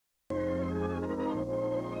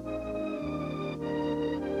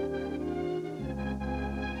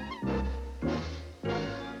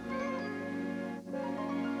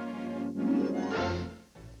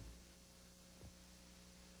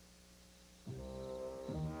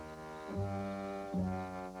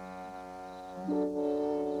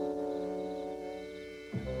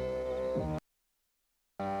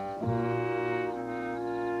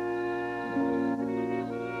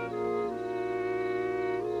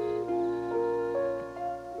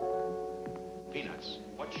Peanuts,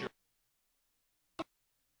 what's your...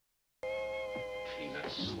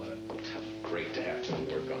 Peanuts, what a tough, great to have to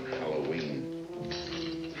work on Halloween.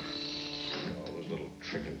 All those little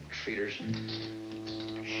trick-and-treaters.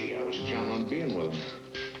 Gee, I was counting on being with them.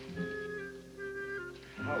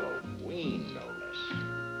 Halloween, no less.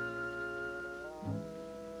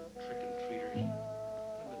 Trick-and-treaters.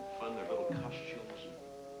 Having fun, their little costumes.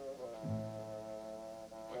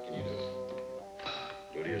 What can you do?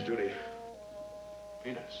 Duty is duty.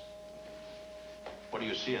 Peanuts. What do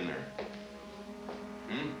you see in there?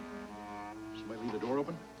 Somebody leave the door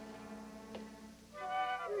open?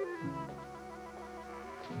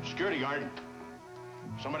 Security guard.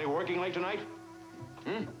 Somebody working late tonight?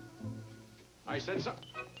 I said so.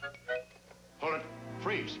 Hold it.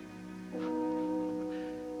 Freeze.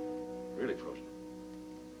 Really frozen.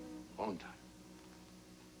 Long time.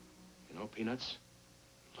 You know, Peanuts,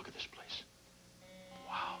 look at this place.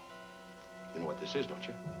 Wow. You know what this is, don't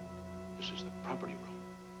you? This is the property room.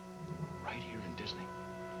 Right here in Disney.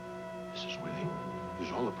 This is where they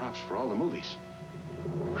use all the props for all the movies.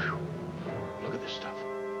 Whew. Look at this stuff.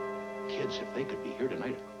 Kids, if they could be here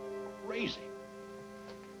tonight, are crazy.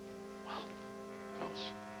 Well, what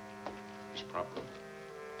else? This prop room.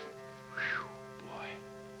 Whew, boy.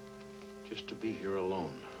 Just to be here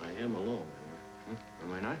alone. I am alone.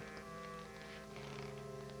 Am I not?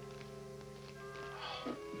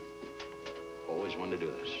 Always wanted to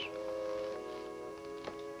do this.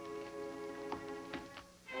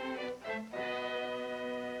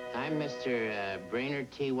 I'm Mr.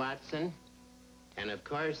 Brainerd T. Watson, and of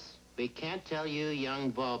course, we can't tell you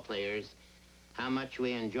young ball players how much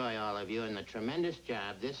we enjoy all of you and the tremendous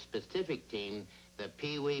job this specific team, the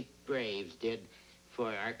Pee Wee Braves, did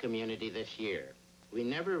for our community this year. We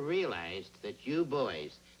never realized that you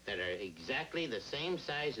boys that are exactly the same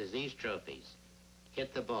size as these trophies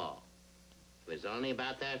hit the ball. It was only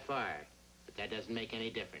about that far, but that doesn't make any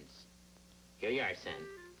difference. Here you are, son.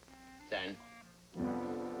 Son.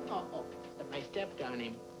 Oh, I stepped on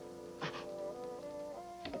him.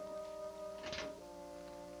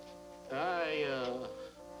 I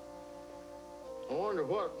wonder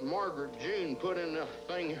what Margaret Jean put in the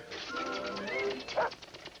thing.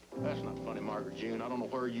 That's not funny, Margaret Jean. I don't know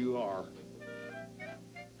where you are.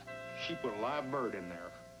 She put a live bird in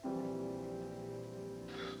there.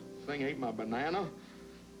 Thing ate my banana,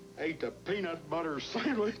 ate the peanut butter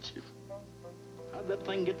sandwich. How'd that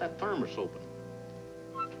thing get that thermos open?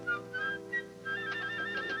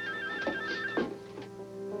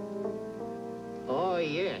 Oh,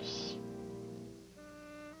 yes.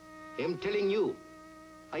 I am telling you,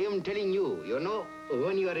 you know,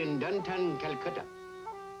 when you are in downtown Calcutta,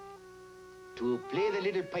 to play the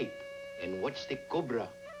little pipe and watch the cobra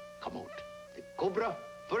come out. The cobra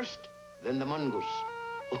first, then the mongoose.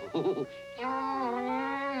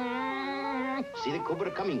 See the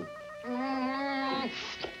cobra coming.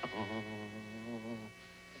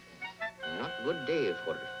 Not good day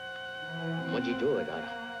for Mojito,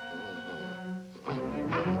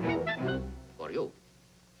 for you.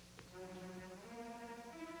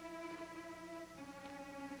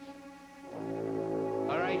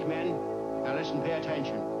 All right, men. Now listen, pay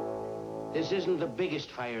attention. This isn't the biggest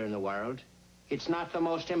fire in the world. It's not the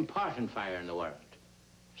most important fire in the world.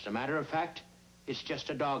 As a matter of fact, it's just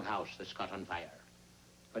a doghouse that's caught on fire.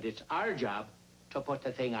 But it's our job to put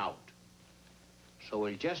the thing out. So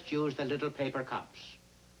we'll just use the little paper cups.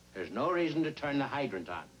 There's no reason to turn the hydrant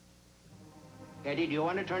on. Eddie, do you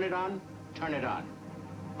want to turn it on? Turn it on.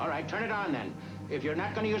 All right, turn it on then. If you're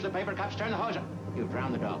not going to use the paper cups, turn the hose on. You've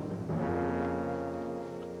drowned the dog.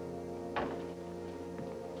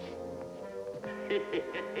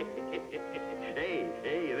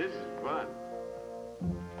 Hey, this is fun.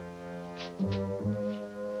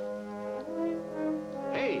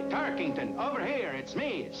 Hey, Tarkington, over here, it's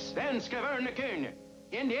me, Svenska Vernikun.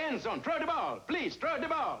 In the end zone, throw the ball. Please, throw the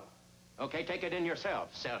ball. Okay, take it in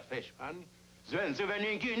yourself, selfish one. Svenska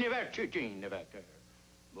Vernikun.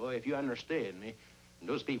 Boy, if you understand me,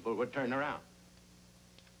 those people would turn around.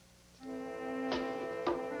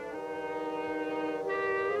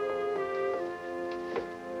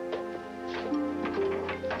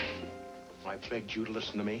 I begged you to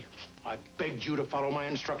listen to me. I begged you to follow my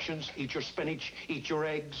instructions. Eat your spinach, eat your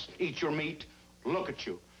eggs, eat your meat. Look at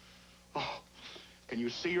you. Oh, can you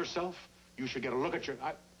see yourself? You should get a look at your...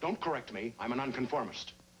 Don't correct me. I'm a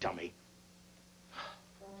nonconformist. Dummy.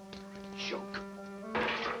 Joke.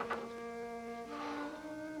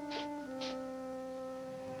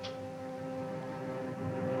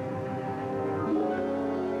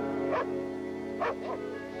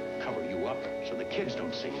 Cover you up so the kids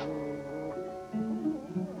don't see you.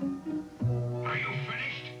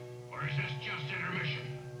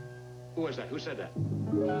 was that? Who said that?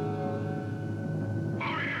 Over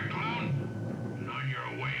here, clown. And on your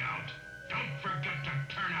way out, don't forget to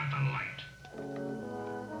turn out the light.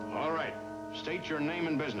 All right. State your name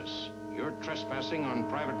and business. You're trespassing on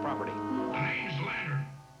private property. The name's Lantern.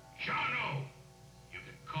 John O. You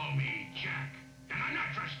can call me Jack. And I'm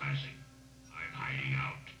not trespassing. I'm hiding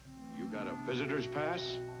out. You got a visitor's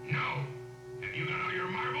pass? No. Have you got all your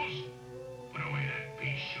marbles? Put away that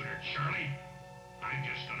pea shooter, Charlie. I'm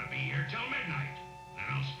just gonna be here till midnight. Then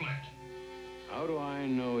I'll split. How do I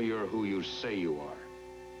know you're who you say you are?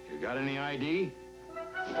 You got any ID?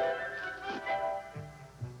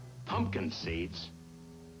 Pumpkin seeds?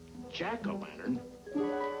 Jack-o'-lantern?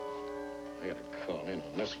 I gotta call in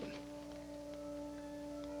on this one.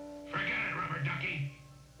 Forget it, rubber ducky.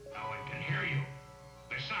 No one can hear you.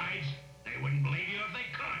 Besides, they wouldn't believe you if they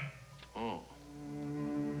could. Oh.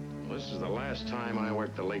 Well, this is the last time I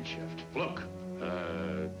work the late shift. Look,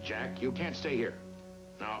 Jack, you can't stay here.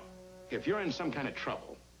 Now, if you're in some kind of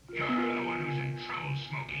trouble... You're the one who's in trouble,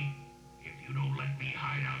 Smokey. If you don't let me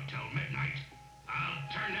hide out till midnight, I'll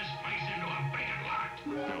turn this place into a vacant lot.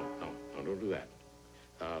 No, don't do that.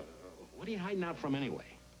 What are you hiding out from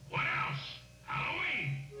anyway? What else?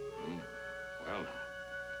 Halloween. Well, now,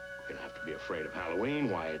 we're gonna have to be afraid of Halloween.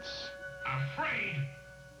 Why, it's... Afraid?